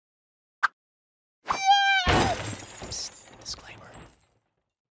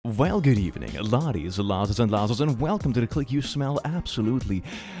Well, good evening, laddies, lasses, and lasses, and welcome to the click. You smell absolutely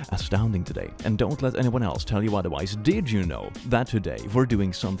astounding today. And don't let anyone else tell you otherwise. Did you know that today we're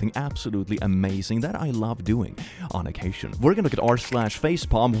doing something absolutely amazing that I love doing on occasion? We're gonna look at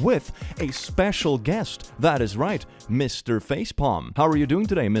r/FacePalm with a special guest. That is right, Mr. FacePalm. How are you doing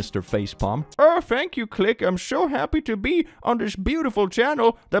today, Mr. FacePalm? Oh, thank you, Click. I'm so happy to be on this beautiful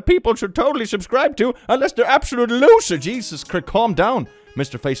channel that people should totally subscribe to, unless they're absolute losers. Jesus, calm down,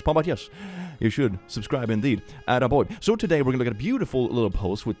 Mr. FacePalm, but yes, you should subscribe indeed. Attaboy. So today we're gonna look at a beautiful little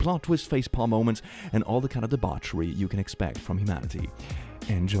post with plot twist, facepalm moments, and all the kind of debauchery you can expect from humanity.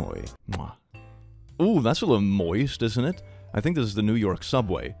 Enjoy. Mwah. Ooh, that's a little moist, isn't it? I think this is the New York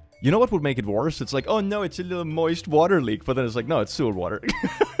subway. You know what would make it worse? It's like, oh no, it's a little moist water leak, but then it's like, no, it's sewer water.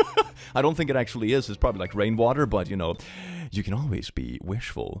 I don't think it actually is. It's probably like rainwater, but you know, you can always be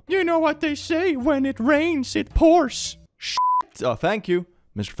wishful. You know what they say, when it rains, it pours. Oh, thank you,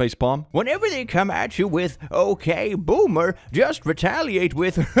 Mr. FacePalm. Whenever they come at you with, okay, boomer, just retaliate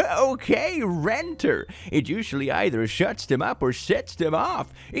with, okay, renter. It usually either shuts them up or sets them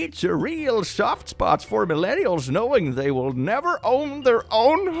off. It's a real soft spot for millennials knowing they will never own their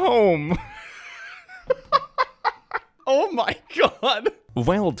own home. Oh my god.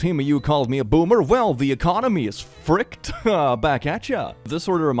 Well, Timmy, you called me a boomer. Well, the economy is fricked. Back at ya. This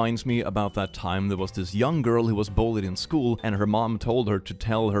sort of reminds me about that time there was this young girl who was bullied in school, and her mom told her to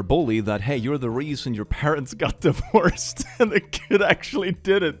tell her bully that, hey, you're the reason your parents got divorced. And the kid actually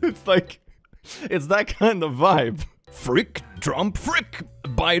did it. It's like, it's that kind of vibe. Frick, Trump, frick,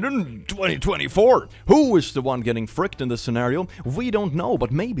 Biden, 2024. Who is the one getting fricked in this scenario? We don't know,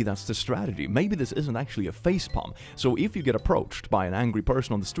 but maybe that's the strategy. Maybe this isn't actually a facepalm. So if you get approached by an angry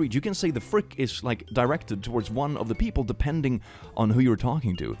person on the street, you can say the frick is like directed towards one of the people depending on who you're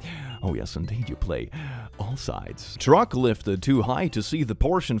talking to. Oh yes, indeed, you play all sides. Truck lifted too high to see the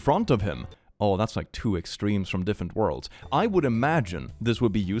Porsche in front of him. Oh, that's like two extremes from different worlds. I would imagine this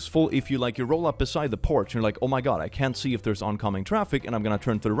would be useful if you roll up beside the porch and you're like, oh my god, I can't see if there's oncoming traffic and I'm gonna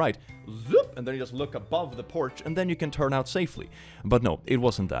turn to the right. Zoop! And then you just look above the porch and then you can turn out safely. But no, it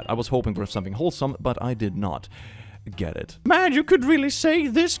wasn't that. I was hoping for something wholesome, but I did not get it. Man, you could really say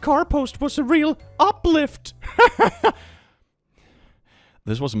this car post was a real uplift.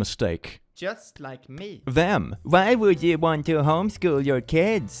 This was a mistake. Just like me. Them. Why would you want to homeschool your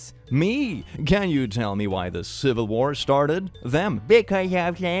kids? Me. Can you tell me why the Civil War started? Them. Because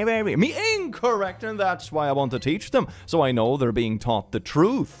of slavery. Me. Incorrect, and that's why I want to teach them, so I know they're being taught the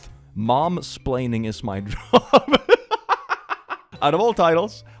truth. Mom-splaining is my job. Out of all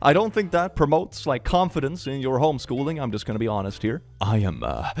titles, I don't think that promotes confidence in your homeschooling. I'm just gonna be honest here. I am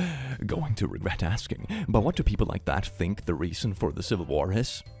going to regret asking, but what do people like that think the reason for the Civil War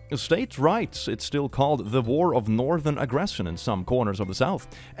is? States' rights. It's still called the War of Northern Aggression in some corners of the South.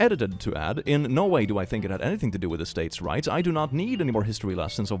 Edited to add, in no way do I think it had anything to do with the states' rights. I do not need any more history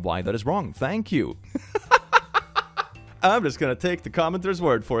lessons of why that is wrong. Thank you. I'm just gonna take the commenter's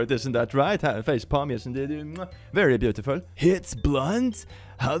word for it, isn't that right? Facepalm, yes indeed. Very beautiful. It's blunt?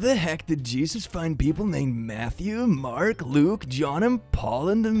 How the heck did Jesus find people named Matthew, Mark, Luke, John, and Paul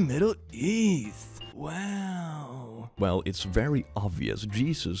in the Middle East? Wow. Well, it's very obvious.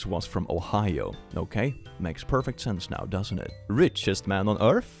 Jesus was from Ohio, okay? Makes perfect sense now, doesn't it? Richest man on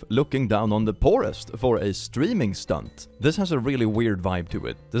earth, looking down on the poorest for a streaming stunt. This has a really weird vibe to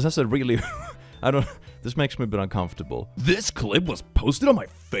it. This has a really... This makes me a bit uncomfortable. This clip was posted on my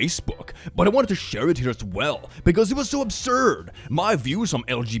Facebook, but I wanted to share it here as well, because it was so absurd. My views on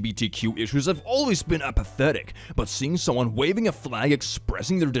LGBTQ issues have always been apathetic, but seeing someone waving a flag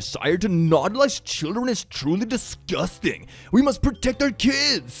expressing their desire to nautilize children is truly disgusting. We must protect our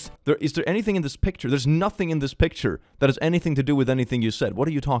kids! Is there anything in this picture? There's nothing in this picture that has anything to do with anything you said. What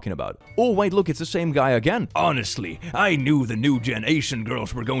are you talking about? Oh, wait, look, it's the same guy again. Honestly, I knew the new Gen Asian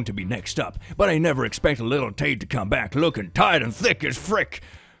girls were going to be next up, but I never expected little Tate to come back looking tight and thick as frick.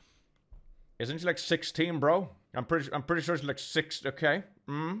 Isn't she like 16, bro? I'm pretty sure she's like 6, okay?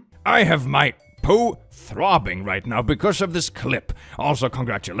 I have my poo throbbing right now because of this clip. Also,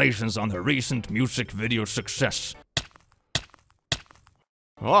 congratulations on her recent music video success.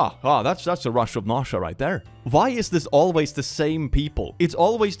 That's a rush of nausea right there. Why is this always the same people? It's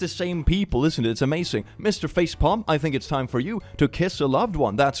always the same people, isn't it? It's amazing. Mr. Facepalm, I think it's time for you to kiss a loved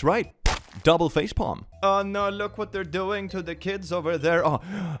one. That's right. Double facepalm. Oh no, look what they're doing to the kids over there. Oh,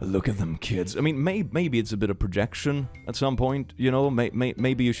 look at them kids. I mean, maybe it's a bit of projection at some point, you know?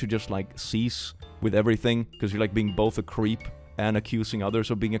 Maybe you should just cease with everything, because you're being both a creep and accusing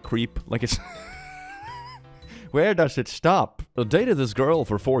others of being a creep. It's... Where does it stop? I dated this girl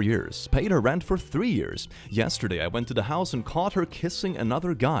for 4 years, paid her rent for 3 years. Yesterday I went to the house and caught her kissing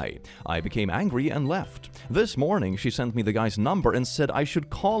another guy. I became angry and left. This morning she sent me the guy's number and said I should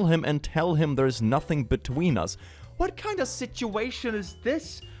call him and tell him there's nothing between us. What kind of situation is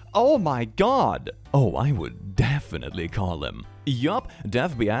this? Oh my god! Oh, I would definitely call him. Yup,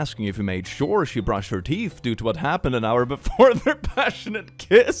 Dev be asking if he made sure she brushed her teeth due to what happened an hour before their passionate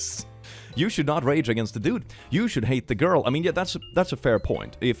kiss. You should not rage against the dude. You should hate the girl. I mean, yeah, that's a fair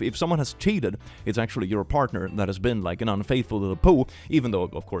point. If someone has cheated, it's actually your partner that has been like an unfaithful little poo, even though,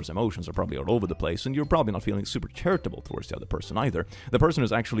 of course, emotions are probably all over the place, and you're probably not feeling super charitable towards the other person either. The person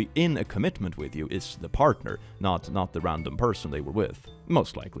who's actually in a commitment with you is the partner, not the random person they were with.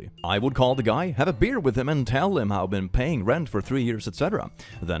 Most likely. I would call the guy, have a beer with him, and tell him how I've been paying rent for 3 years, etc.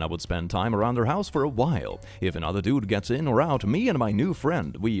 Then I would spend time around their house for a while. If another dude gets in or out, me and my new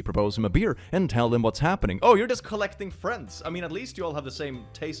friend, we propose him a beer and tell them what's happening. Oh, you're just collecting friends. I mean, at least you all have the same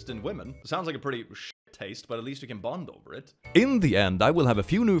taste in women. Sounds like a pretty shit taste, but at least you can bond over it. In the end, I will have a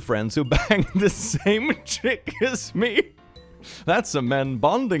few new friends who bang the same chick as me. That's a men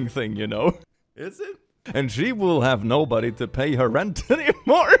bonding thing, you know. Is it? And she will have nobody to pay her rent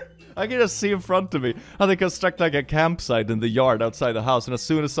anymore. I can just see in front of me how they construct like a campsite in the yard outside the house, and as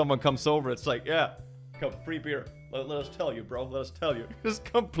soon as someone comes over, it's like, yeah, come, free beer. Let us tell you, bro. Let us tell you. Just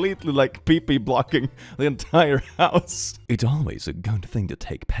completely like pee-pee blocking the entire house. It's always a good thing to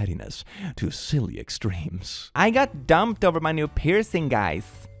take pettiness to silly extremes. I got dumped over my new piercing, guys.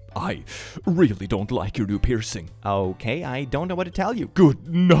 I really don't like your new piercing. Okay, I don't know what to tell you. Good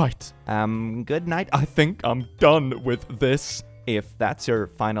night. Good night. I think I'm done with this. If that's your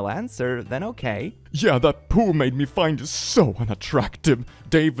final answer, then okay. Yeah, that poo made me find you so unattractive.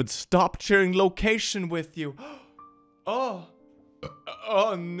 David, stop sharing location with you. Oh.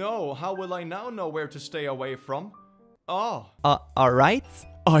 Oh no, how will I now know where to stay away from? Oh. Alright.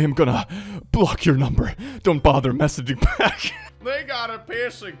 I am gonna block your number. Don't bother messaging back. They got a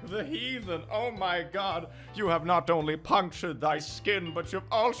piercing, the heathen. Oh my god. You have not only punctured thy skin, but you've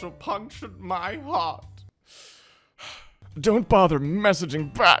also punctured my heart. Don't bother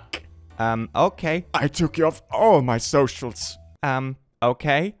messaging back. Okay. I took you off all my socials.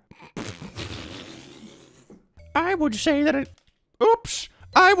 Okay. I would say that it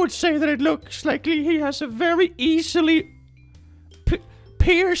looks like he has a very easily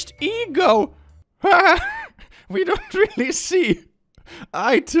pierced ego. We don't really see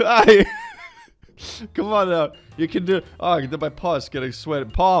eye to eye. Come on now. You can do. Oh, my paw's getting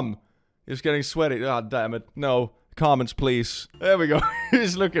sweaty. Palm is getting sweaty. Oh, damn it. No. Comments, please. There we go.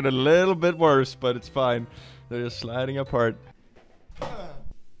 He's looking a little bit worse, but it's fine. They're just sliding apart.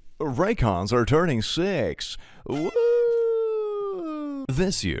 Raycons are turning 6. Woo!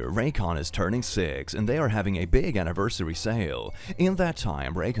 This year, Raycon is turning 6, and they are having a big anniversary sale. In that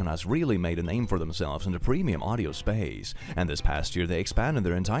time, Raycon has really made a name for themselves in the premium audio space, and this past year they expanded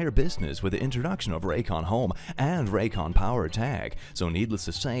their entire business with the introduction of Raycon Home and Raycon Power Tag, so needless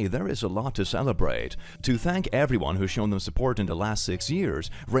to say, there is a lot to celebrate. To thank everyone who's shown them support in the last 6 years,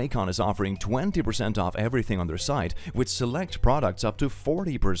 Raycon is offering 20% off everything on their site, with select products up to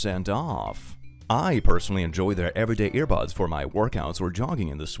 40% off. I personally enjoy their everyday earbuds for my workouts or jogging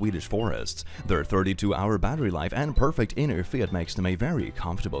in the Swedish forests. Their 32-hour battery life and perfect inner fit makes them a very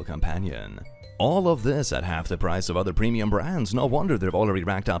comfortable companion. All of this at half the price of other premium brands. No wonder they've already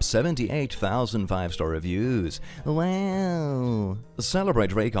racked up 78,000 5-star reviews. Wow! Celebrate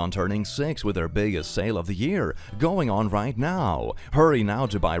Raycon turning 6 with their biggest sale of the year, going on right now. Hurry now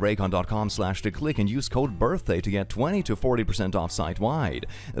to buy raycon.com/to-click and use code BIRTHDAY to get 20 to 40% off site-wide.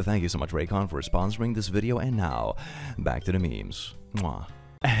 Thank you so much, Raycon, for sponsoring this video, and now, back to the memes. Mwah.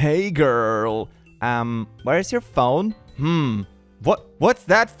 Hey girl, where's your phone? What's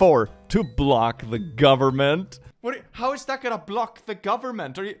that for? To block the government. How is that gonna block the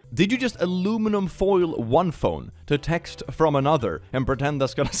government? Did you just aluminum foil one phone to text from another and pretend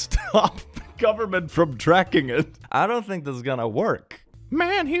that's gonna stop the government from tracking it? I don't think that's gonna work.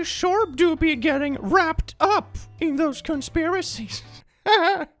 Man, he sure do be getting wrapped up in those conspiracies.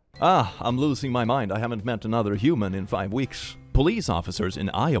 I'm losing my mind. I haven't met another human in 5 weeks. Police officers in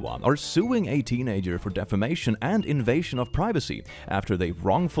Iowa are suing a teenager for defamation and invasion of privacy after they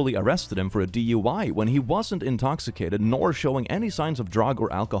wrongfully arrested him for a DUI when he wasn't intoxicated nor showing any signs of drug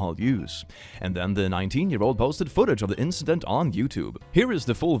or alcohol use. And then the 19-year-old posted footage of the incident on YouTube. Here is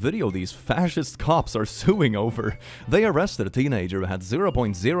the full video these fascist cops are suing over. They arrested a teenager who had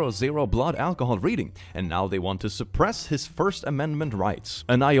 0.00 blood alcohol reading, and now they want to suppress his First Amendment rights.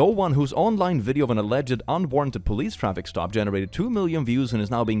 An Iowan whose online video of an alleged unwarranted police traffic stop generated generated 2 million views and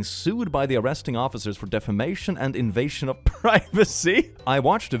is now being sued by the arresting officers for defamation and invasion of privacy. I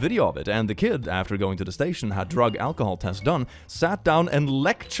watched a video of it, and the kid, after going to the station, had drug alcohol test done, sat down and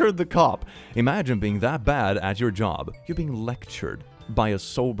lectured the cop. Imagine being that bad at your job. You're being lectured by a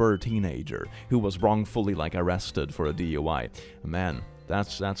sober teenager who was wrongfully, like, arrested for a DUI. Man,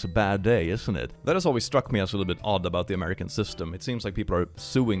 that's a bad day, isn't it? That has always struck me as a little bit odd about the American system. It seems like people are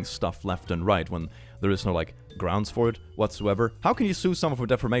suing stuff left and right when there is no, like, grounds for it whatsoever. How can you sue someone for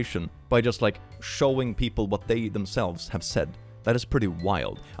defamation by just, like, showing people what they themselves have said? That is pretty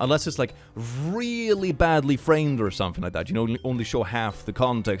wild. Unless it's, like, really badly framed or something like that. You know, only show half the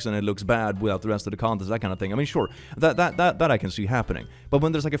context and it looks bad without the rest of the context, that kind of thing. I mean, sure, that I can see happening. But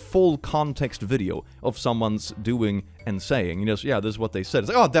when there's, like, a full context video of someone's doing and saying, you know, yeah, this is what they said.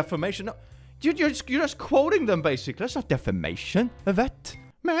 It's like, oh, defamation? No. You're just quoting them, basically. That's not defamation. That.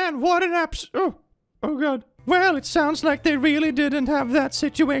 Man, what an oh god. Well, it sounds like they really didn't have that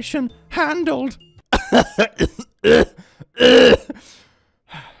situation handled.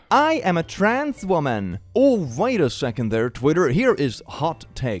 I am a trans woman. Oh, wait a second there, Twitter. Here is Hot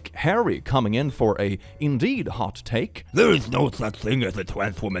Take Harry coming in for a indeed hot take. There is no such thing as a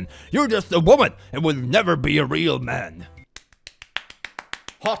trans woman. You're just a woman and will never be a real man.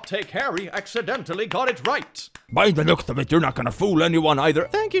 Hot Take Harry accidentally got it right. By the looks of it, you're not gonna fool anyone either.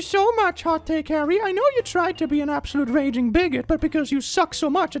 Thank you so much, Hot Take Harry. I know you tried to be an absolute raging bigot, but because you suck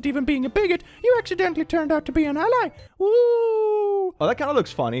so much at even being a bigot, you accidentally turned out to be an ally. Woo! Oh, that kind of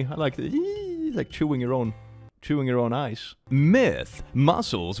looks funny. I like the like chewing your own ice. Myth: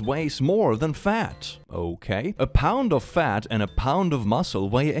 muscles weighs more than fat. Okay. A pound of fat and a pound of muscle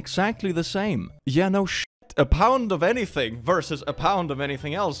weigh exactly the same. Yeah, no shit. A pound of anything versus a pound of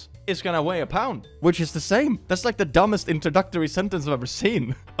anything else is gonna weigh a pound, which is the same. That's like the dumbest introductory sentence I've ever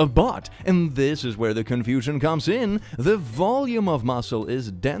seen. But, and this is where the confusion comes in, the volume of muscle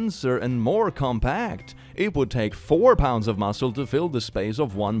is denser and more compact. It would take 4 pounds of muscle to fill the space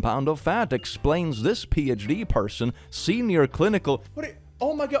of 1 pound of fat, explains this PhD person, senior clinical...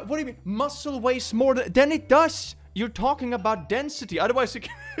 Oh my god, what do you mean? Muscle weighs more than it does! You're talking about density, otherwise it...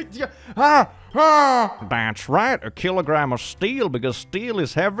 That's right, a kilogram of steel, because steel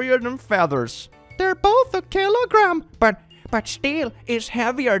is heavier than feathers. They're both a kilogram, but steel is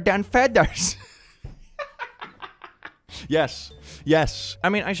heavier than feathers. Yes. I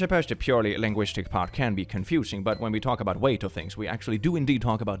mean, I suppose the purely linguistic part can be confusing, but when we talk about weight of things, we actually do indeed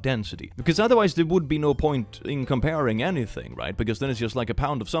talk about density. Because otherwise there would be no point in comparing anything, right? Because then it's just like a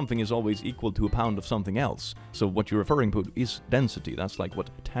pound of something is always equal to a pound of something else. So what you're referring to is density. That's like what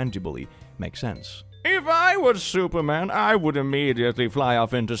tangibly makes sense. If I was Superman, I would immediately fly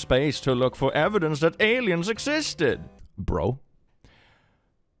off into space to look for evidence that aliens existed. Bro,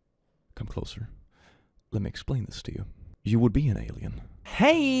 come closer. Let me explain this to you. You would be an alien.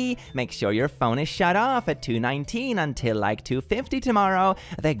 Hey, make sure your phone is shut off at 2:19 until like 2:50 tomorrow.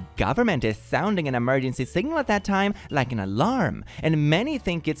 The government is sounding an emergency signal at that time like an alarm, and many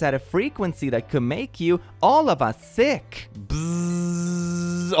think it's at a frequency that could make you, all of us, sick.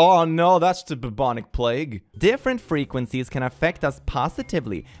 Bzzz. Oh no, that's the bubonic plague. Different frequencies can affect us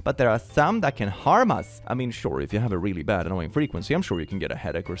positively, but there are some that can harm us. I mean, sure, if you have a really bad annoying frequency, I'm sure you can get a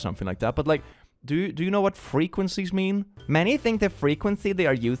headache or something like that, but like, do you know what frequencies mean? Many think the frequency they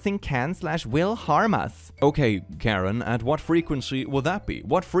are using can/will harm us. Okay, Karen, at what frequency would that be?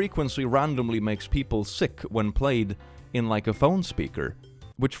 What frequency randomly makes people sick when played in like a phone speaker?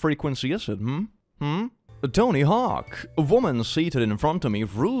 Which frequency is it, Tony Hawk. A woman seated in front of me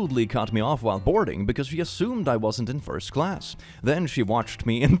rudely cut me off while boarding because she assumed I wasn't in first class. Then she watched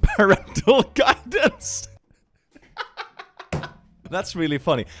me in parental guidance. That's really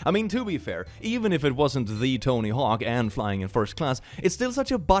funny. I mean, to be fair, even if it wasn't the Tony Hawk and flying in first class, it's still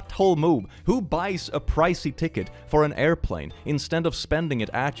such a butthole move. Who buys a pricey ticket for an airplane instead of spending it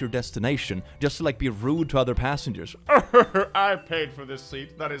at your destination just to like be rude to other passengers? I paid for this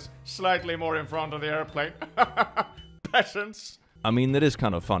seat that is slightly more in front of the airplane. Peasants. I mean, it is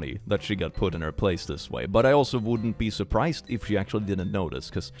kind of funny that she got put in her place this way, but I also wouldn't be surprised if she actually didn't notice,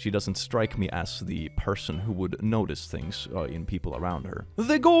 because she doesn't strike me as the person who would notice things in people around her.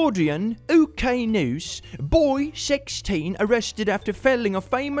 The Guardian, UK News, boy 16 arrested after felling a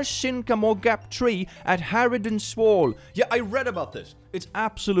famous Sycamore Gap tree at Harridon Swale. Yeah, I read about this. It's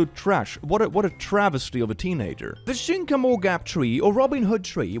absolute trash. What a travesty of a teenager. The Sycamore Gap tree, or Robin Hood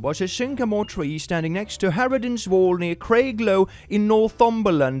tree, was a sycamore tree standing next to Harrodin's Wall near Craiglow in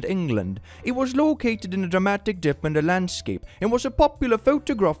Northumberland, England. It was located in a dramatic dip in the landscape and was a popular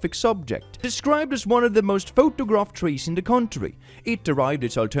photographic subject, described as one of the most photographed trees in the country. It derived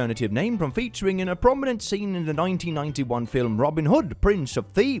its alternative name from featuring in a prominent scene in the 1991 film Robin Hood, Prince of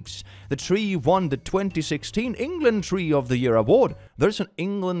Thieves. The tree won the 2016 England Tree of the Year award. There's an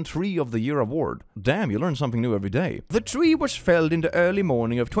England Tree of the Year award. Damn, you learn something new every day. The tree was felled in the early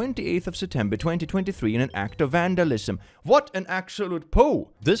morning of 28th of September 2023 in an act of vandalism. What an absolute poo!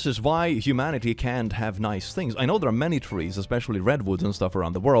 This is why humanity can't have nice things. I know there are many trees, especially redwoods and stuff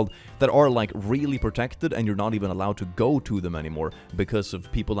around the world, that are like really protected and you're not even allowed to go to them anymore because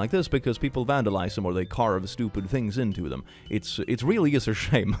of people like this, because people vandalize them or they carve stupid things into them. It really is a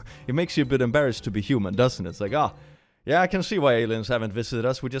shame. It makes you a bit embarrassed to be human, doesn't it? It's like, yeah, I can see why aliens haven't visited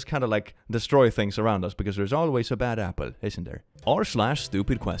us. We just kind of like destroy things around us because there's always a bad apple, isn't there?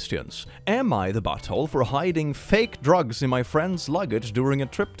 r/stupid questions. Am I the butthole for hiding fake drugs in my friend's luggage during a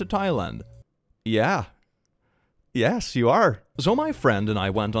trip to Thailand? Yeah. Yes, you are. So my friend and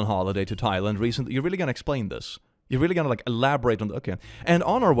I went on holiday to Thailand recently. You're really gonna explain this? You're really gonna like elaborate on the... Okay. And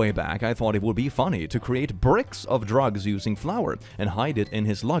on our way back, I thought it would be funny to create bricks of drugs using flour and hide it in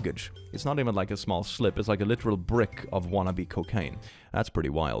his luggage. It's not even like a small slip, it's like a literal brick of wannabe cocaine. That's pretty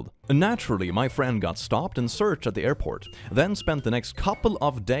wild. Naturally, my friend got stopped and searched at the airport, then spent the next couple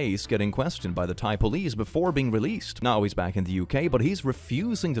of days getting questioned by the Thai police before being released. Now he's back in the UK, but he's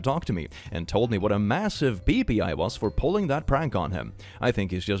refusing to talk to me and told me what a massive PP I was for pulling that prank on him. I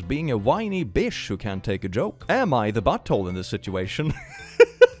think he's just being a whiny bish who can't take a joke. Am I the butthole in this situation?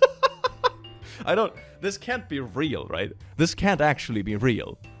 This can't be real, right? This can't actually be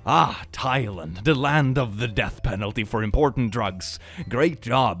real. Ah, Thailand, the land of the death penalty for important drugs. Great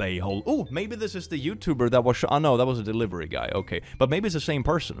job, a-hole. Oh, maybe this is the YouTuber that was oh no, that was a delivery guy, okay. But maybe it's the same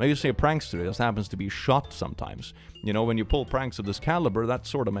person. Maybe it's a prankster that just happens to be shot sometimes. You know, when you pull pranks of this caliber, that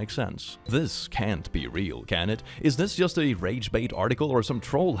sort of makes sense. This can't be real, can it? Is this just a rage bait article or some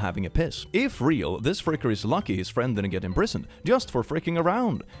troll having a piss? If real, this fricker is lucky his friend didn't get imprisoned, just for fricking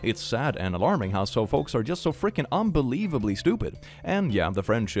around. It's sad and alarming how so folks are just so frickin' unbelievably stupid. And yeah, the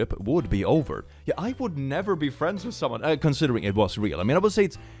friendship would be over. Yeah, I would never be friends with someone, considering it was real. I mean, I would say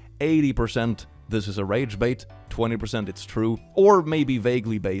it's 80% this is a rage bait, 20% it's true, or maybe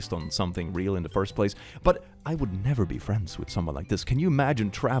vaguely based on something real in the first place, but I would never be friends with someone like this. Can you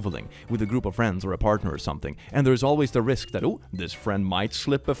imagine traveling with a group of friends or a partner or something, and there's always the risk that, oh, this friend might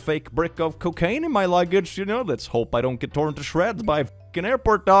slip a fake brick of cocaine in my luggage, you know, let's hope I don't get torn to shreds by fucking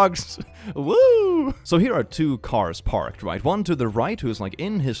airport dogs. Woo! So here are two cars parked, right? One to the right who's like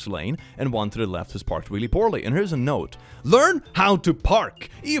in his lane, and one to the left who's parked really poorly. And here's a note. Learn how to park.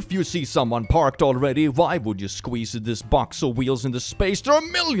 If you see someone parked already, why would you squeeze this box of wheels into space? There are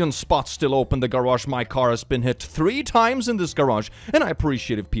a million spots still open. The garage, my car has been hit 3 times in this garage, and I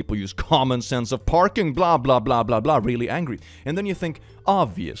appreciate if people use common sense of parking, blah, blah, blah, blah, blah, really angry. And then you think,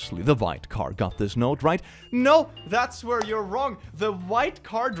 obviously, the white car got this note, right? No, that's where you're wrong. The white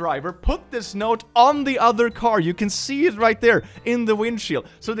car driver put this note on the other car. You can see it right there in the windshield.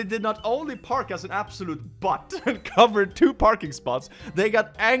 So they did not only park as an absolute butt and covered 2 parking spots, they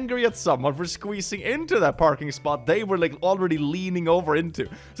got angry at someone for squeezing into that parking spot they were like already leaning over into.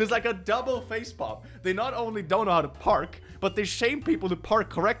 So it's like a double facepalm. They not only don't know how to park, but they shame people who park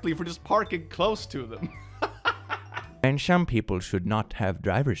correctly for just parking close to them. And some people should not have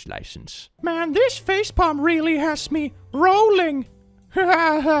driver's license. Man, this facepalm really has me rolling.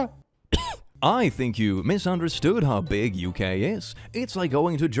 I think you misunderstood how big UK is. It's like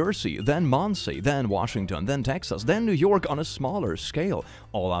going to Jersey, then Muncie, then Washington, then Texas, then New York on a smaller scale,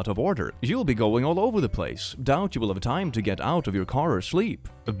 all out of order. You'll be going all over the place. Doubt you will have time to get out of your car or sleep.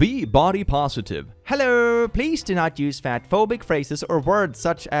 Be body positive. Hello, please do not use fat-phobic phrases or words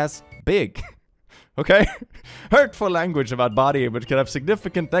such as big. Okay? Hurtful language about body image can have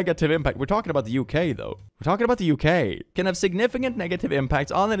significant negative impact. We're talking about the UK, though. We're talking about the UK. Can have significant negative impacts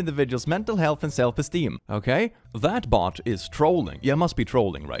on an individual's mental health and self-esteem. Okay? That bot is trolling. Yeah, it must be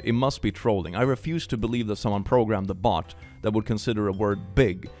trolling, right? It must be trolling. I refuse to believe that someone programmed a bot that would consider a word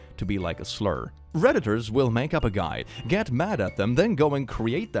big to be like a slur. Redditors will make up a guy, get mad at them, then go and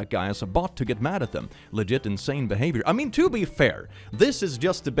create that guy as a bot to get mad at them. Legit insane behavior. I mean, to be fair, this is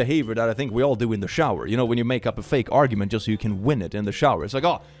just the behavior that I think we all do in the shower. You know, when you make up a fake argument just so you can win it in the shower. It's like,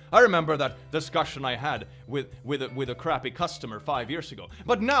 oh, I remember that discussion I had with a crappy customer 5 years ago.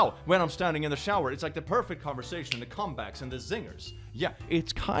 But now, when I'm standing in the shower, it's like the perfect conversation, the comebacks and the zingers. Yeah,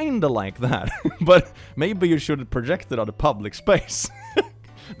 it's kinda like that. But maybe you shouldn't project it on a public space.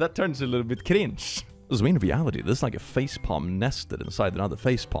 That turns a little bit cringe. So in reality, there's like a facepalm nested inside another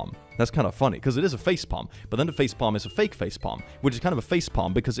facepalm. That's kind of funny, because it is a facepalm, but then the facepalm is a fake facepalm, which is kind of a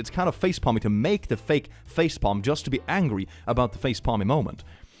facepalm because it's kind of facepalming to make the fake facepalm just to be angry about the facepalmy moment.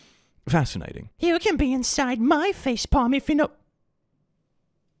 Fascinating. You can be inside my facepalm if you know...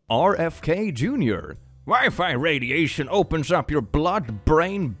 RFK Jr. Wi-Fi radiation opens up your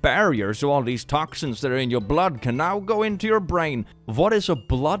blood-brain barrier, so all these toxins that are in your blood can now go into your brain. What is a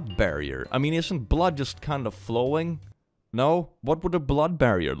blood barrier? I mean, isn't blood just kind of flowing? No? What would a blood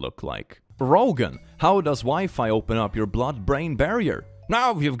barrier look like? Rogan, how does Wi-Fi open up your blood-brain barrier?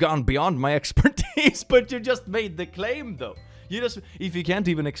 Now you've gone beyond my expertise, But you just made the claim, though. If you can't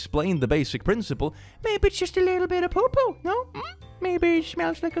even explain the basic principle, maybe it's just a little bit of poo-poo, no? Maybe it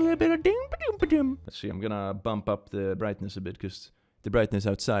smells like a little bit of ding-ba-doom-ba-doom. Let's see, I'm gonna bump up the brightness a bit, because the brightness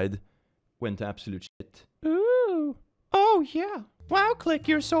outside went to absolute shit. Ooh. Oh, yeah. Wow, Click,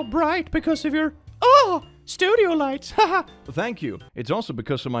 you're so bright because of your... Oh! Studio lights, haha! Thank you. It's also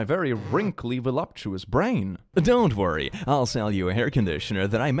because of my very wrinkly, voluptuous brain. Don't worry, I'll sell you a hair conditioner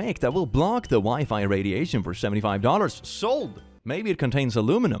that I make that will block the Wi-Fi radiation for $75. Sold! Maybe it contains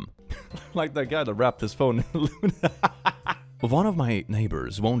aluminum. Like that guy that wrapped his phone in aluminum. One of my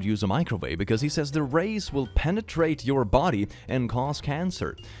neighbors won't use a microwave because he says the rays will penetrate your body and cause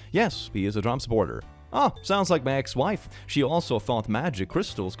cancer. Yes, he is a Trump supporter. Ah, sounds like my ex-wife. She also thought magic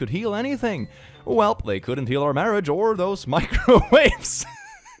crystals could heal anything. Well, they couldn't heal our marriage or those microwaves.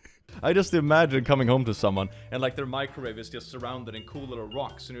 I just imagine coming home to someone and like their microwave is just surrounded in cool little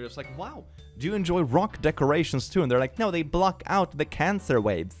rocks and you're just like, wow, do you enjoy rock decorations too? And they're like, no, they block out the cancer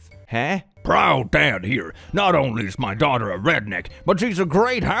waves. Huh? Proud dad here. Not only is my daughter a redneck, but she's a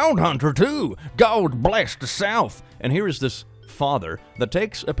great hound hunter too. God bless the South. And here is this father that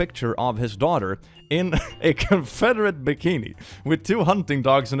takes a picture of his daughter in a Confederate bikini with 2 hunting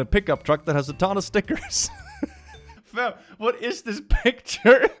dogs and a pickup truck that has a ton of stickers. Fam, what is this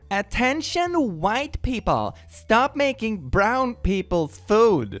picture? Attention, white people. Stop making brown people's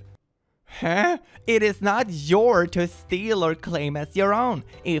food. Huh? It is not yours to steal or claim as your own.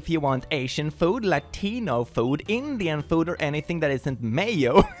 If you want Asian food, Latino food, Indian food, or anything that isn't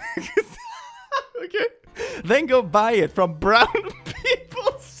mayo, okay, then go buy it from brown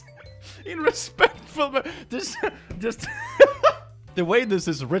people's in respectful. Just the way this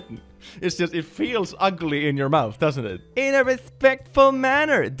is written, it's just it feels ugly in your mouth, doesn't it? in a respectful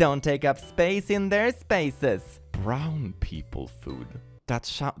manner. Don't take up space in their spaces. Brown people food.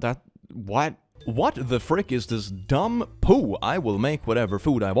 What? What the frick is this dumb poo? I will make whatever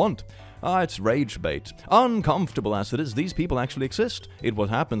food I want. It's rage bait. Uncomfortable as it is, these people actually exist. It's what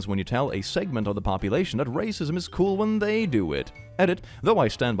happens when you tell a segment of the population that racism is cool when they do it. Edit, though I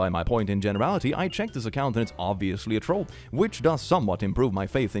stand by my point in generality, I checked this account and it's obviously a troll, which does somewhat improve my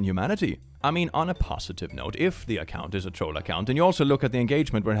faith in humanity. I mean, on a positive note, if the account is a troll account, and you also look at the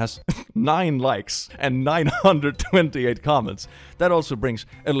engagement where it has 9 likes and 928 comments, that also brings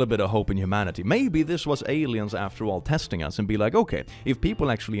a little bit of hope in humanity. Maybe this was aliens after all testing us and be like, okay, if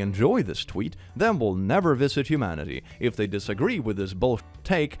people actually enjoy this tweet, then we'll never visit humanity. If they disagree with this bullshit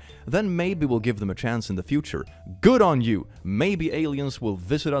take, then maybe we'll give them a chance in the future. Good on you. Maybe aliens will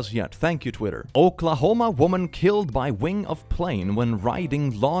visit us yet. Thank you, Twitter. Oklahoma woman killed by wing of plane when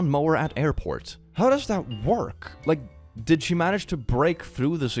riding lawnmower at airport. How does that work? Like, did she manage to break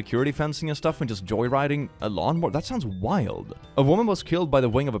through the security fencing and stuff and just joyriding a lawnmower? That sounds wild. A woman was killed by the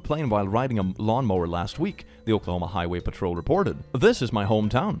wing of a plane while riding a lawnmower last week, the Oklahoma Highway Patrol reported. This is my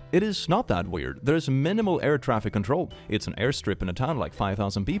hometown. It is not that weird. There is minimal air traffic control. It's an airstrip in a town of like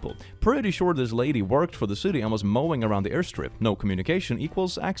 5,000 people. Pretty sure this lady worked for the city and was mowing around the airstrip. No communication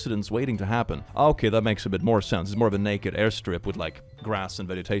equals accidents waiting to happen. Okay, that makes a bit more sense. It's more of a naked airstrip with like grass and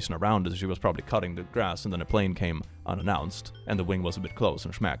vegetation around it. She was probably cutting the grass and then a plane came unannounced and the wing was a bit close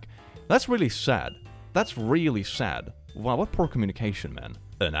and schmack. That's really sad. That's really sad. Wow, what poor communication, man.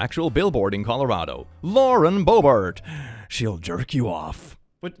 An actual billboard in Colorado. Lauren Boebert. She'll jerk you off.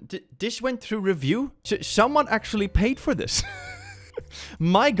 But this went through review? Someone actually paid for this.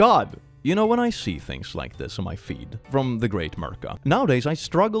 My god. You know, when I see things like this on my feed from the great Merca, nowadays I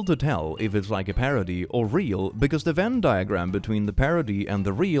struggle to tell if it's like a parody or real because the Venn diagram between the parody and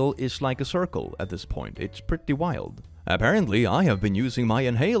the real is like a circle at this point. It's pretty wild. Apparently, I have been using my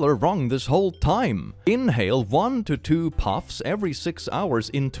inhaler wrong this whole time. Inhale 1 to 2 puffs every 6 hours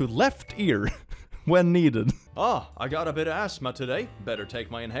into left ear when needed. Ah, I got a bit of asthma today. Better take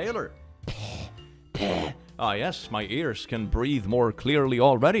my inhaler. Ah yes, my ears can breathe more clearly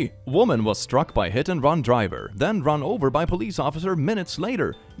already. Woman was struck by hit-and-run driver, then run over by police officer minutes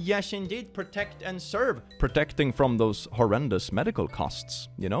later. Yes indeed, protect and serve. Protecting from those horrendous medical costs,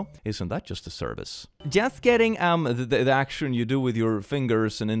 you know? Isn't that just a service? Just getting, The action you do with your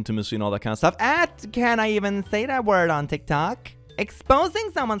fingers and intimacy and all that kind of stuff. can I even say that word on TikTok?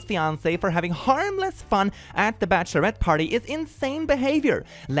 Exposing someone's fiancé for having harmless fun at the bachelorette party is insane behavior.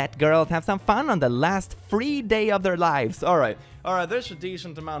 Let girls have some fun on the last free day of their lives. Alright, there's a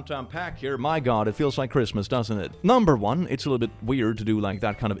decent amount to unpack here. My god, it feels like Christmas, doesn't it? Number one, it's a little bit weird to do like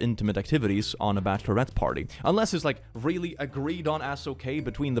that kind of intimate activities on a bachelorette party. Unless it's like really agreed on as okay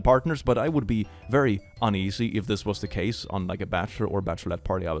between the partners, but I would be very uneasy if this was the case on like a bachelor or bachelorette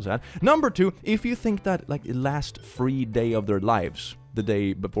party I was at. Number two, if you think that like the last free day of their lives, the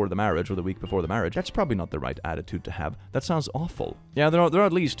day before the marriage or the week before the marriage, that's probably not the right attitude to have. That sounds awful. Yeah, there are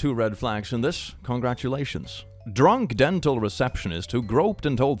at least 2 red flags in this. Congratulations. Drunk dental receptionist who groped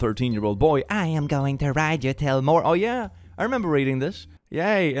and told 13-year-old boy, I am going to ride you till more. Oh yeah, I remember reading this.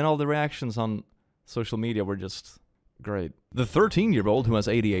 Yay, and all the reactions on social media were just great. The 13-year-old who has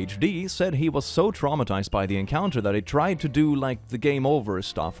ADHD said he was so traumatized by the encounter that he tried to do like the game over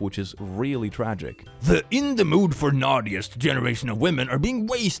stuff, which is really tragic. The in the mood for naughtiest generation of women are being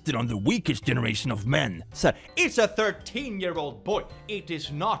wasted on the weakest generation of men. Said, it's a 13-year-old boy, it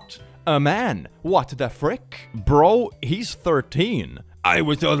is not a man. What the frick? Bro, he's 13. I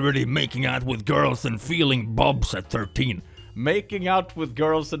was already making out with girls and feeling bobs at 13. Making out with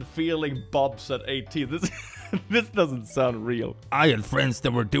girls and feeling bobs at 18. This doesn't sound real. I had friends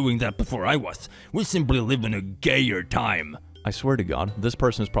that were doing that before I was. We simply live in a gayer time. I swear to God, this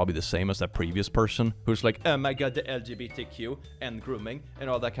person is probably the same as that previous person who's like, oh my god, the LGBTQ and grooming and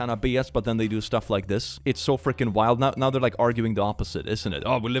all that kind of BS, but then they do stuff like this. It's so freaking wild. Now they're like arguing the opposite, isn't it?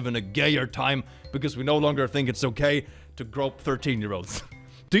 Oh, we live in a gayer time because we no longer think it's okay to grope 13-year-olds.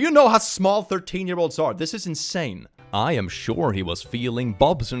 Do you know how small 13-year-olds are? This is insane. I am sure he was feeling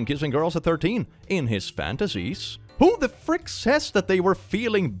bobs and kissing girls at 13 in his fantasies. Who the frick says that they were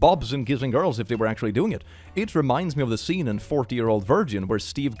feeling bobs and kissing girls if they were actually doing it? It reminds me of the scene in 40-Year-Old Virgin where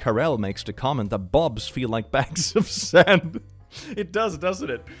Steve Carell makes the comment that bobs feel like bags of sand. It does,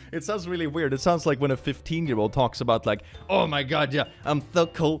 doesn't it? It sounds really weird. It sounds like when a 15-year-old talks about like, oh my god, yeah, I'm so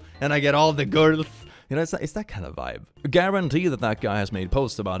cool and I get all the girls. You know, it's that kind of vibe. Guarantee that guy has made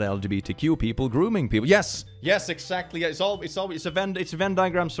posts about LGBTQ people grooming people. Yes, exactly. It's a Venn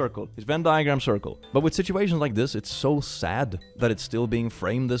diagram circle. It's Venn diagram circle. But with situations like this, it's so sad that it's still being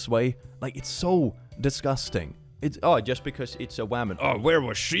framed this way. Like, it's so disgusting. It's, just because it's a woman. Oh, where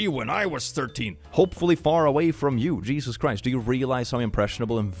was she when I was 13? Hopefully far away from you. Jesus Christ, do you realize how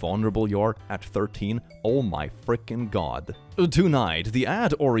impressionable and vulnerable you are at 13? Oh my frickin' god. Tonight, the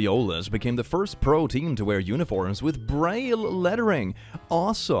ad Orioles became the first pro team to wear uniforms with Braille lettering.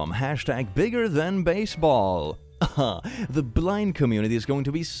 Awesome. Hashtag bigger than baseball. The blind community is going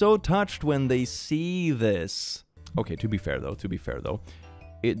to be so touched when they see this. Okay, to be fair though,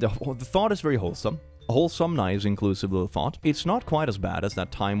 the thought is very wholesome. Wholesome, nice, inclusive little thought. It's not quite as bad as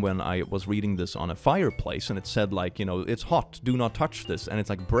that time when I was reading this on a fireplace and it said like, you know, it's hot, do not touch this. And it's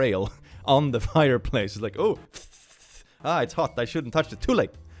like Braille on the fireplace. It's like, oh, it's hot, I shouldn't touch it. Too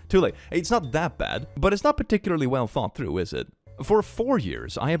late. It's not that bad, but it's not particularly well thought through, is it? For 4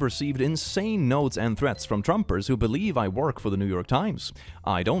 years, I have received insane notes and threats from Trumpers who believe I work for the New York Times.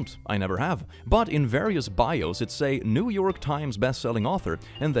 I don't. I never have. But in various bios, it say New York Times best-selling author,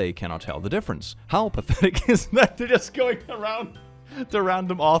 and they cannot tell the difference. How pathetic is that? They're just going around to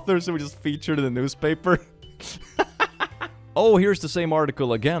random authors who were just featured in the newspaper. Oh, here's the same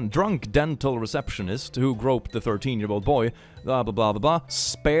article again. Drunk dental receptionist who groped the 13-year-old boy, blah, blah, blah, blah, blah,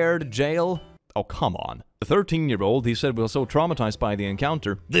 spared jail. Oh, come on. The 13-year-old, he said, was so traumatized by the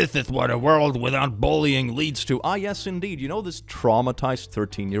encounter. This is what a world without bullying leads to. Ah, yes, indeed. You know this traumatized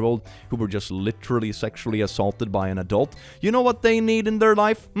 13-year-old who were just literally sexually assaulted by an adult? You know what they need in their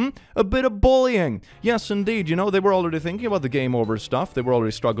life? A bit of bullying. Yes, indeed. You know, they were already thinking about the game over stuff. They were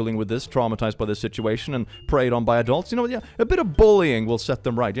already struggling with this, traumatized by this situation and preyed on by adults. You know, yeah, a bit of bullying will set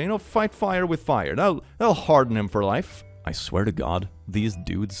them right. You know, fight fire with fire. That'll harden him for life. I swear to God, these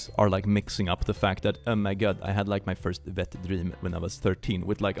dudes are like mixing up the fact that, oh my god, I had like my first wet dream when I was 13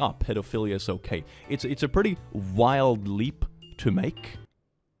 with like, pedophilia is okay. It's a pretty wild leap to make,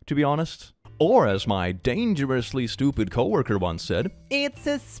 to be honest. Or as my dangerously stupid coworker once said, it's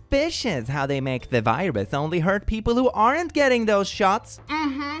suspicious how they make the virus only hurt people who aren't getting those shots.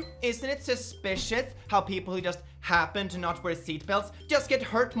 Isn't it suspicious how people who just happen to not wear seatbelts just get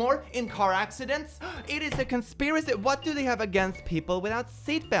hurt more in car accidents? It is a conspiracy. What do they have against people without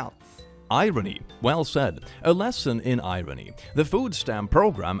seatbelts? Irony. Well said. A lesson in irony. The food stamp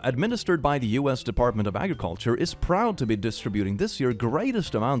program, administered by the US Department of Agriculture, is proud to be distributing this year's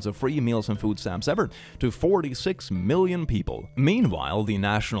greatest amounts of free meals and food stamps ever to 46 million people. Meanwhile, the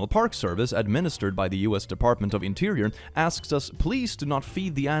National Park Service, administered by the US Department of Interior, asks us, please do not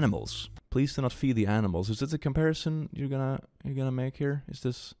feed the animals. Please do not feed the animals. Is this a comparison you're gonna make here? Is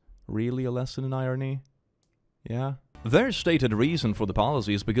this really a lesson in irony? Yeah? Their stated reason for the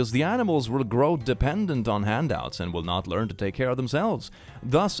policy is because the animals will grow dependent on handouts and will not learn to take care of themselves.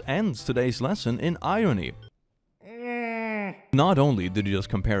 Thus ends today's lesson in irony. Not only did you just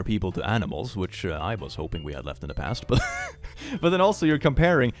compare people to animals, which I was hoping we had left in the past, but but then also you're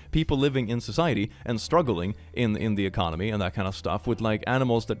comparing people living in society and struggling in the economy and that kind of stuff with like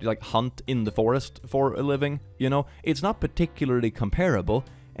animals that like hunt in the forest for a living, you know? It's not particularly comparable.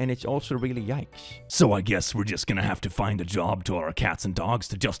 And it's also really yikes. So I guess we're just gonna have to find a job to our cats and dogs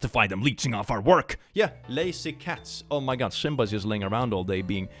to justify them leeching off our work. Yeah, lazy cats. Oh my god, Simba's just laying around all day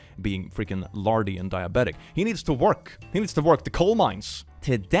being freaking lardy and diabetic. He needs to work. He needs to work the coal mines.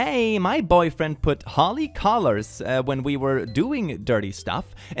 Today, my boyfriend put holly collars when we were doing dirty stuff,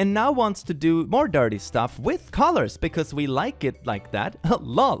 and now wants to do more dirty stuff with collars because we like it like that.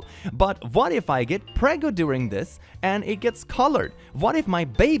 Lol. But what if I get preggo during this and it gets colored? What if my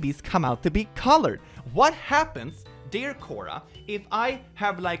babies come out to be colored? What happens, dear Cora, if I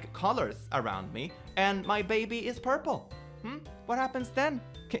have like collars around me and my baby is purple? What happens then?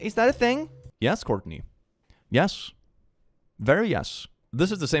 Is that a thing? Yes, Courtney. Yes. Very yes.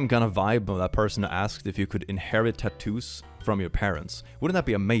 This is the same kind of vibe of that person who asked if you could inherit tattoos from your parents. Wouldn't that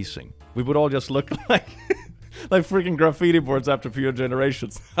be amazing? We would all just look like like freaking graffiti boards after a few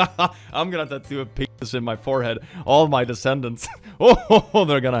generations. I'm gonna tattoo a penis in my forehead. All my descendants. Oh,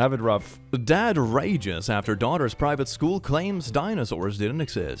 they're gonna have it rough. Dad rages after daughter's private school claims dinosaurs didn't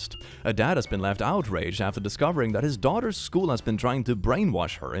exist. A dad has been left outraged after discovering that his daughter's school has been trying to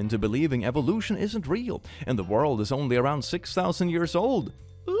brainwash her into believing evolution isn't real and the world is only around 6,000 years old.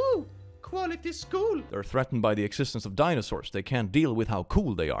 Ooh, quality school. They're threatened by the existence of dinosaurs. They can't deal with how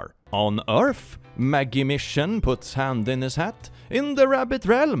cool they are. On Earth, Maggie Mission puts hand in his hat. In the rabbit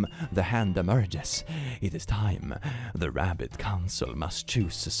realm, the hand emerges. It is time. The rabbit council must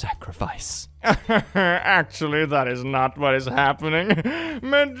choose a sacrifice. Actually, that is not what is happening.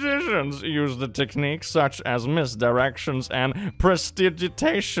 Magicians use the techniques such as misdirections and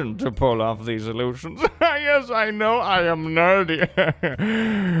prestidigitation to pull off these illusions. Yes, I know, I am nerdy.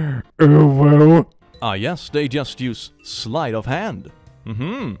 Oh, well. Ah yes, they just use sleight of hand.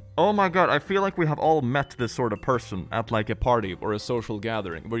 Oh my god, I feel like we have all met this sort of person at like a party or a social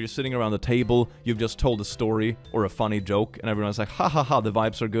gathering where you're sitting around the table, you've just told a story or a funny joke, and everyone's like, ha ha ha, the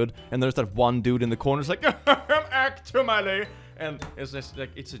vibes are good, and there's that one dude in the corner who's like, actually, and it's just like,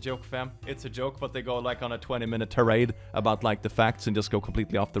 it's a joke, fam, it's a joke, but they go like on a 20-minute tirade about like the facts and just go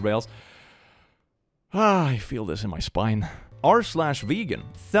completely off the rails. Ah, I feel this in my spine. r/vegan.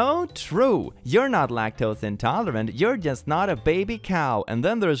 So true. You're not lactose intolerant, you're just not a baby cow. And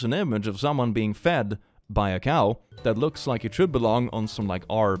then there's an image of someone being fed by a cow that looks like it should belong on some like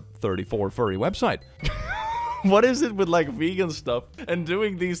R34 furry website. What is it with like vegan stuff and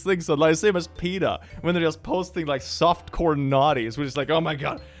doing these things on like same as PETA when they're just posting like softcore naughties, which is like, oh my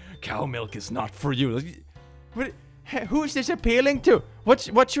god, cow milk is not for you. Who's this appealing to? What's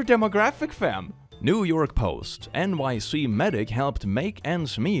your demographic, fam? New York Post. NYC medic helped make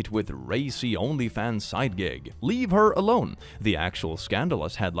ends meet with racy OnlyFans side gig. Leave her alone. The actual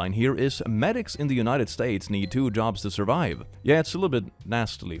scandalous headline here is medics in the United States need 2 jobs to survive. Yeah, it's a little bit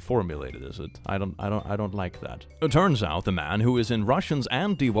nastily formulated, is it? I don't like that. It turns out the man who is in Russian's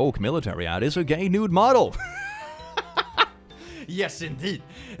anti-woke military ad is a gay nude model. Yes, indeed.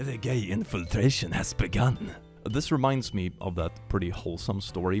 The gay infiltration has begun. This reminds me of that pretty wholesome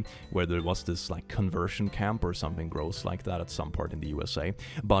story where there was this like conversion camp or something gross like that at some part in the USA,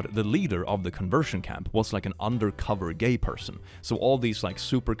 but the leader of the conversion camp was like an undercover gay person. So all these like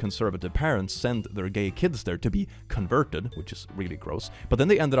super conservative parents sent their gay kids there to be converted, which is really gross, but then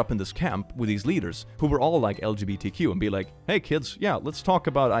they ended up in this camp with these leaders who were all like LGBTQ and be like, hey kids, yeah, let's talk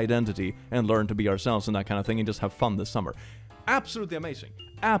about identity and learn to be ourselves and that kind of thing and just have fun this summer. Absolutely amazing.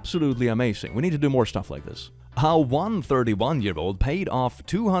 Absolutely amazing. We need to do more stuff like this. How one 31-year-old paid off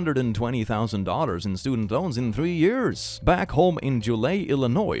 $220,000 in student loans in 3 years. Back home in Joliet,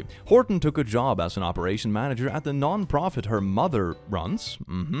 Illinois, Horton took a job as an operation manager at the non-profit her mother runs.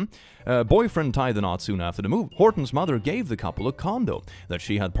 Boyfriend tied the knot soon after the move. Horton's mother gave the couple a condo that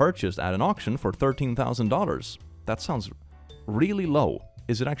she had purchased at an auction for $13,000. That sounds really low.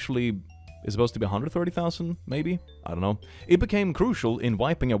 Is it actually is supposed to be 130,000, maybe? I don't know. It became crucial in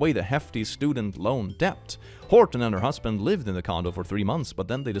wiping away the hefty student loan debt. Horton and her husband lived in the condo for 3 months, but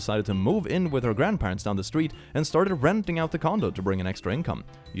then they decided to move in with her grandparents down the street and started renting out the condo to bring in extra income.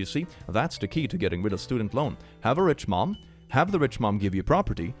 You see, that's the key to getting rid of student loan. Have a rich mom, have the rich mom give you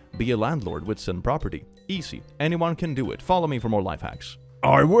property, be a landlord with some property. Easy. Anyone can do it. Follow me for more life hacks.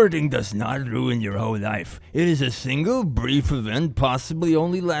 Our wording does not ruin your whole life. It is a single brief event, possibly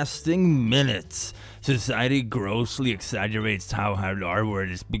only lasting minutes. Society grossly exaggerates how hard our word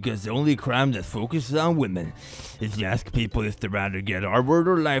is because the only crime that focuses on women. If you ask people if they'd rather get our word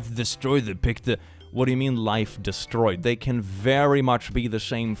or life destroyed, they pick the... What do you mean life destroyed? They can very much be the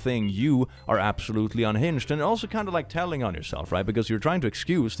same thing. You are absolutely unhinged, and also kind of like telling on yourself, right? Because you're trying to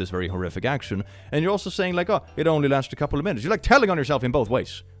excuse this very horrific action, and you're also saying like, oh, it only lasts a couple of minutes. You're like telling on yourself in both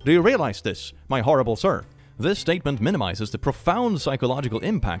ways. Do you realize this, my horrible sir? This statement minimizes the profound psychological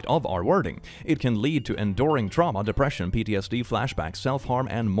impact of our wording. It can lead to enduring trauma, depression, PTSD, flashbacks, self-harm,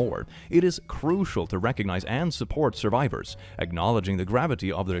 and more. It is crucial to recognize and support survivors, acknowledging the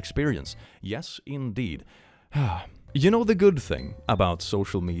gravity of their experience. Yes, indeed. You know, the good thing about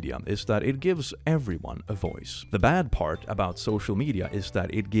social media is that it gives everyone a voice. The bad part about social media is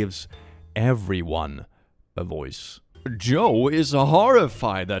that it gives everyone a voice. Joe is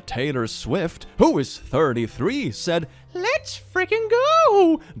horrified that Taylor Swift, who is 33, said, "Let's freaking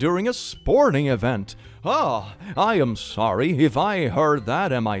go!" during a sporting event. Ah, I am sorry if I heard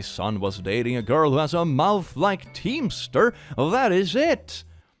that and my son was dating a girl who has a mouth like Teamster. That is it.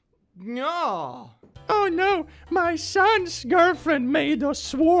 Ah. Oh no, my son's girlfriend made a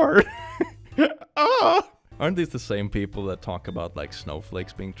sword. Oh. Aren't these the same people that talk about like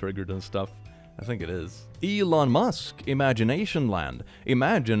snowflakes being triggered and stuff? I think it is. Elon Musk, Imagination Land.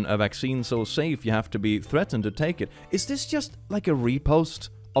 Imagine a vaccine so safe you have to be threatened to take it. Is this just like a repost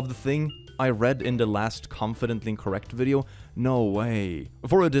of the thing I read in the last Confidently Incorrect video? No way.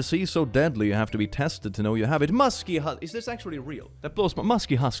 For a disease so deadly you have to be tested to know you have it. Musky Husky. Is this actually real? That blows my...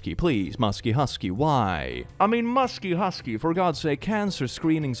 Musky Husky, please. Musky Husky, why? I mean, Musky Husky, for God's sake, cancer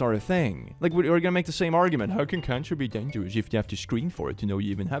screenings are a thing. Like, we're gonna make the same argument. How can cancer be dangerous if you have to screen for it to know you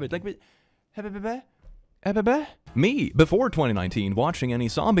even have it? Like, me, before 2019, watching any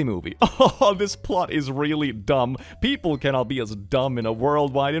zombie movie. Oh, this plot is really dumb. People cannot be as dumb in a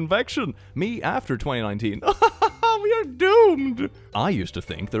worldwide infection. Me, after 2019. We are doomed. I used to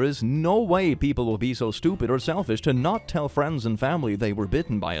think there is no way people will be so stupid or selfish to not tell friends and family they were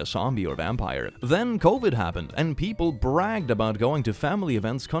bitten by a zombie or vampire. Then COVID happened, and people bragged about going to family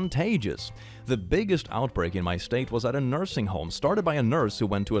events contagious. The biggest outbreak in my state was at a nursing home, started by a nurse who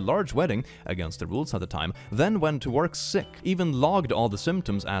went to a large wedding, against the rules at the time, then went to work sick, even logged all the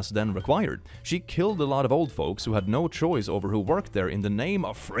symptoms as then required. She killed a lot of old folks who had no choice over who worked there in the name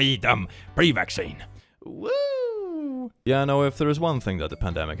of freedom, pre-vaccine. Woo! Yeah, no, if there is one thing that the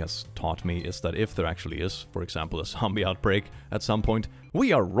pandemic has taught me, is that if there actually is, for example, a zombie outbreak at some point,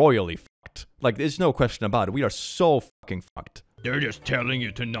 we are royally fucked. Like, there's no question about it. We are so fucking fucked. They're just telling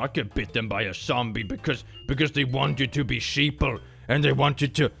you to not get bitten by a zombie because they want you to be sheeple and they want you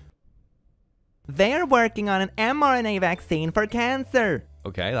to... They're working on an mRNA vaccine for cancer.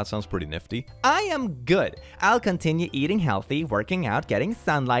 Okay, that sounds pretty nifty. I am good. I'll continue eating healthy, working out, getting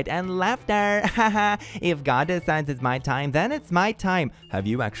sunlight, and laughter. Haha. If God decides it's my time, then it's my time. Have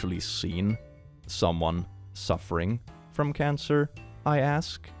you actually seen someone suffering from cancer, I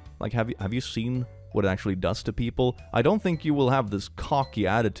ask? Like, have you seen what it actually does to people? I don't think you will have this cocky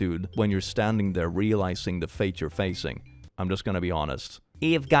attitude when you're standing there realizing the fate you're facing. I'm just gonna be honest.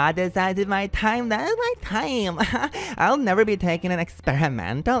 If God decides it's my time, then it's my time. I'll never be taking an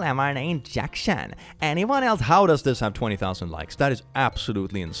experimental mRNA injection. Anyone else? How does this have 20,000 likes? That is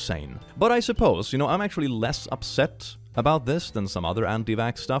absolutely insane. But I suppose, you know, I'm actually less upset about this than some other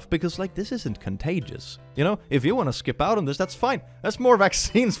anti-vax stuff, because like, this isn't contagious. You know, if you want to skip out on this, that's fine. That's more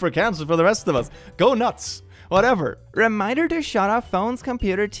vaccines for cancer for the rest of us. Go nuts. Whatever. Reminder to shut off phones,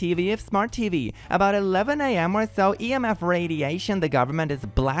 computer, TV if smart TV. About 11 a.m. or so, EMF radiation the government is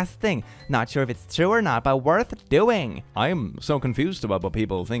blasting. Not sure if it's true or not, but worth doing. I am so confused about what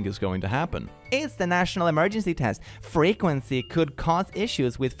people think is going to happen. It's the national emergency test. Frequency could cause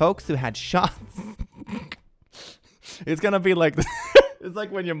issues with folks who had shots. It's gonna be like it's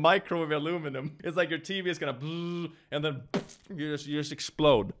like when you microwave aluminum. It's like your TV is gonna and then you just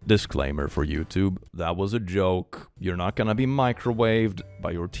explode. Disclaimer for YouTube, that was a joke. You're not gonna be microwaved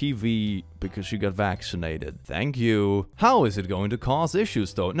by your TV because you got vaccinated. Thank you. How is it going to cause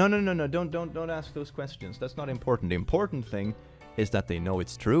issues though? No, don't ask those questions. That's not important. The important thing is that they know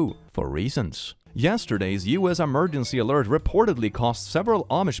it's true for reasons. Yesterday's US emergency alert reportedly caused several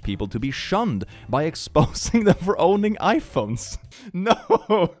Amish people to be shunned by exposing them for owning iPhones.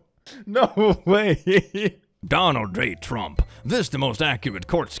 No! No way! Donald J. Trump. This the most accurate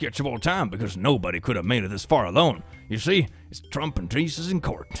court sketch of all time because nobody could have made it this far alone. You see, it's Trump and Jesus in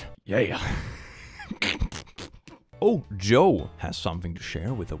court. Yeah. Oh, Joe has something to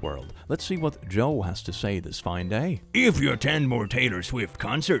share with the world. Let's see what Joe has to say this fine day. If you attend more Taylor Swift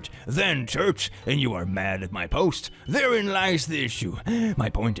concerts than church and you are mad at my post, therein lies the issue.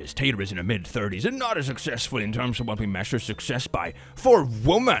 My point is, Taylor is in her mid-30s and not as successful in terms of what we measure success by. For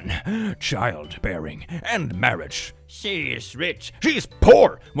woman, childbearing, and marriage. She is rich. She's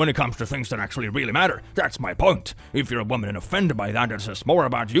poor when it comes to things that actually really matter. That's my point. If you're a woman and offended by that, it says more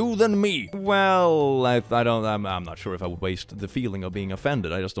about you than me. Well, I'm not sure if I would waste the feeling of being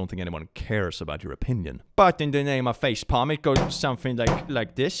offended. I just don't think anyone cares about your opinion. But in the name of FacePalm, it goes something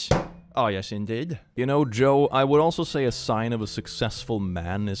like this. Oh, yes, indeed. You know, Joe, I would also say a sign of a successful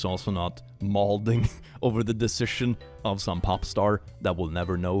man is also not mauling over the decision of some pop star that will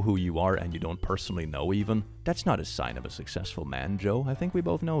never know who you are and you don't personally know even. That's not a sign of a successful man, Joe. I think we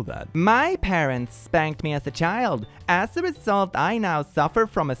both know that. My parents spanked me as a child. As a result, I now suffer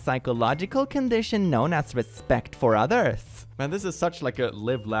from a psychological condition known as respect for others. Man, this is such like a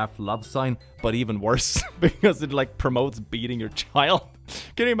live, laugh, love sign, but even worse because it like promotes beating your child.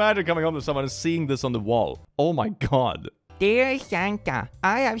 Can you imagine coming home to someone and seeing this on the wall? Oh my god. Dear Santa,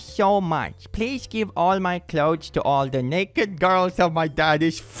 I have so much. Please give all my clothes to all the naked girls of my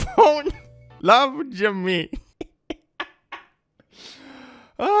daddy's phone. Love, Jimmy.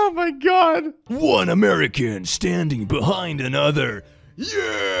 Oh my god. One American standing behind another.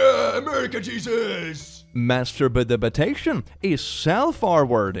 Yeah, America Jesus! Masturbation is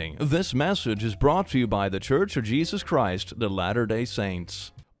self-R-wording. This message is brought to you by the Church of Jesus Christ, the Latter-day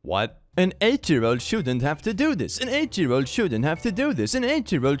Saints. What? An 8-year-old shouldn't have to do this. An 8-year-old shouldn't have to do this. An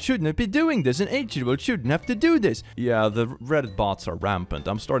 8-year-old shouldn't be doing this. An 8-year-old shouldn't have to do this. Yeah, the Reddit bots are rampant.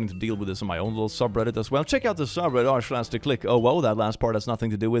 I'm starting to deal with this in my own little subreddit as well. Check out the subreddit r/click. Oh, whoa, that last part has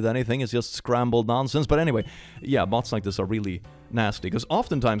nothing to do with anything. It's just scrambled nonsense. But anyway, yeah, bots like this are really nasty because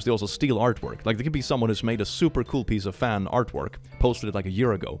oftentimes they also steal artwork. Like there could be someone who's made a super cool piece of fan artwork, posted it like a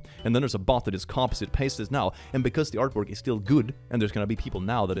year ago, and then there's a bot that is copies it, pastes it now, and because the artwork is still good, and there's gonna be people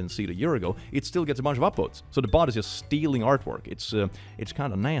now that didn't see it a year ago, it still gets a bunch of upvotes. So the bot is just stealing artwork. It's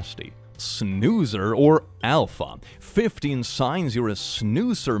kind of nasty. Snoozer or alpha. 15 signs you're a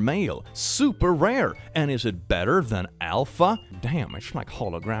snoozer male. Super rare. And is it better than alpha? Damn, it's like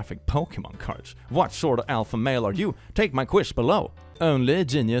holographic Pokemon cards. What sort of alpha male are you? Take my quiz below. Only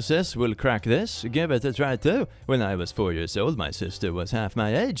geniuses will crack this. Give it a try too. When I was 4 years old, my sister was half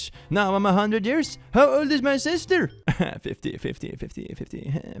my age. Now I'm 100 years. How old is my sister? 50,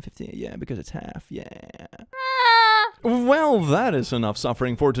 yeah, because it's half, yeah. Well, that is enough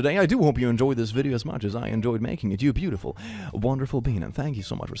suffering for today. I do hope you enjoyed this video as much as I enjoyed making it. You beautiful, wonderful being, and thank you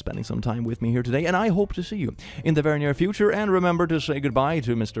so much for spending some time with me here today, and I hope to see you in the very near future, and remember to say goodbye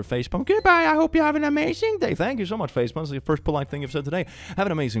to Mr. FacePalm. Goodbye, I hope you have an amazing day. Thank you so much, FacePalm. It's the first polite thing you've said today. Have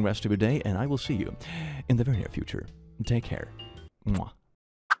an amazing rest of your day, and I will see you in the very near future. Take care. Mwah.